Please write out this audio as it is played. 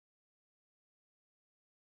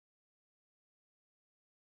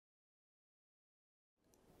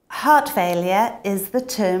Heart failure is the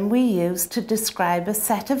term we use to describe a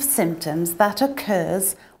set of symptoms that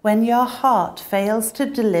occurs when your heart fails to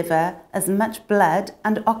deliver as much blood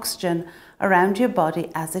and oxygen around your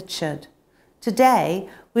body as it should. Today,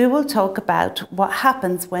 we will talk about what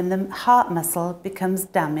happens when the heart muscle becomes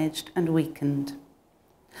damaged and weakened.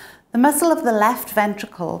 The muscle of the left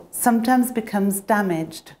ventricle sometimes becomes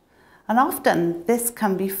damaged, and often this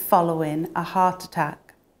can be following a heart attack.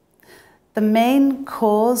 The main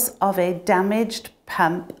cause of a damaged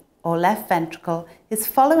pump or left ventricle is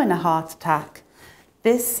following a heart attack.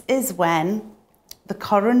 This is when the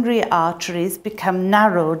coronary arteries become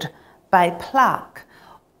narrowed by plaque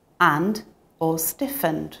or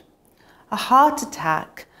stiffened. A heart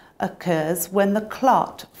attack occurs when the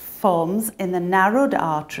clot forms in the narrowed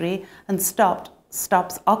artery and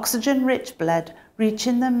stops oxygen-rich blood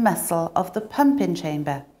reaching the muscle of the pumping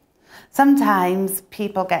chamber. Sometimes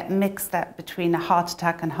people get mixed up between a heart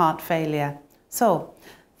attack and heart failure. So,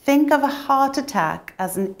 think of a heart attack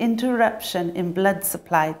as an interruption in blood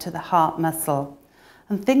supply to the heart muscle.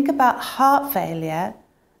 And think about heart failure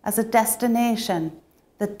as a destination,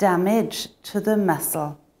 the damage to the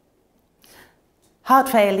muscle. Heart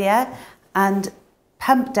failure and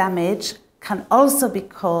pump damage can also be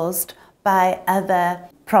caused by other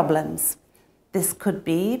problems. This could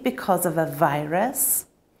be because of a virus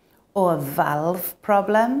or a valve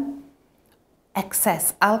problem,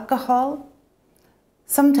 excess alcohol.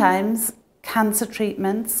 Sometimes cancer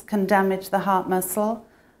treatments can damage the heart muscle,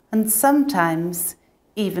 and sometimes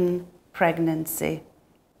even pregnancy.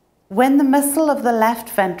 When the muscle of the left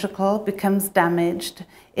ventricle becomes damaged,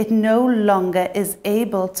 it no longer is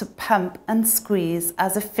able to pump and squeeze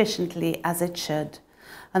as efficiently as it should.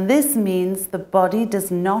 And this means the body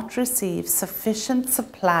does not receive sufficient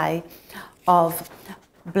supply of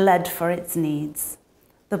blood for its needs.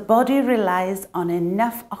 The body relies on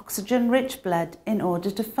enough oxygen-rich blood in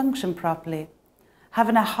order to function properly.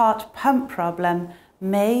 Having a heart pump problem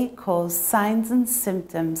may cause signs and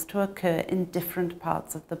symptoms to occur in different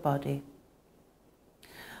parts of the body.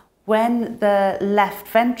 When the left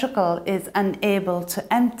ventricle is unable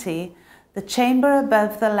to empty, the chamber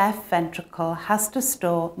above the left ventricle has to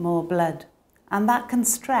store more blood, and that can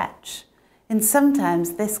stretch. And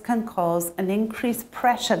sometimes this can cause an increased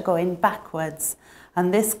pressure going backwards,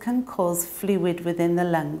 and this can cause fluid within the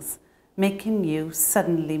lungs, making you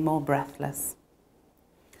suddenly more breathless.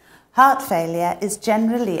 Heart failure is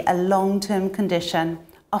generally a long-term condition,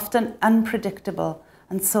 often unpredictable,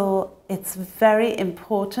 and so it's very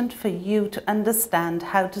important for you to understand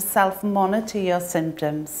how to self-monitor your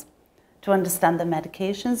symptoms, to understand the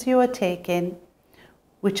medications you are taking,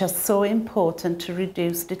 which are so important to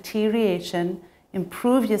reduce deterioration,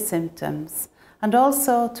 improve your symptoms, and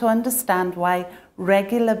also to understand why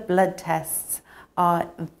regular blood tests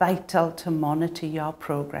are vital to monitor your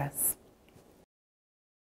progress.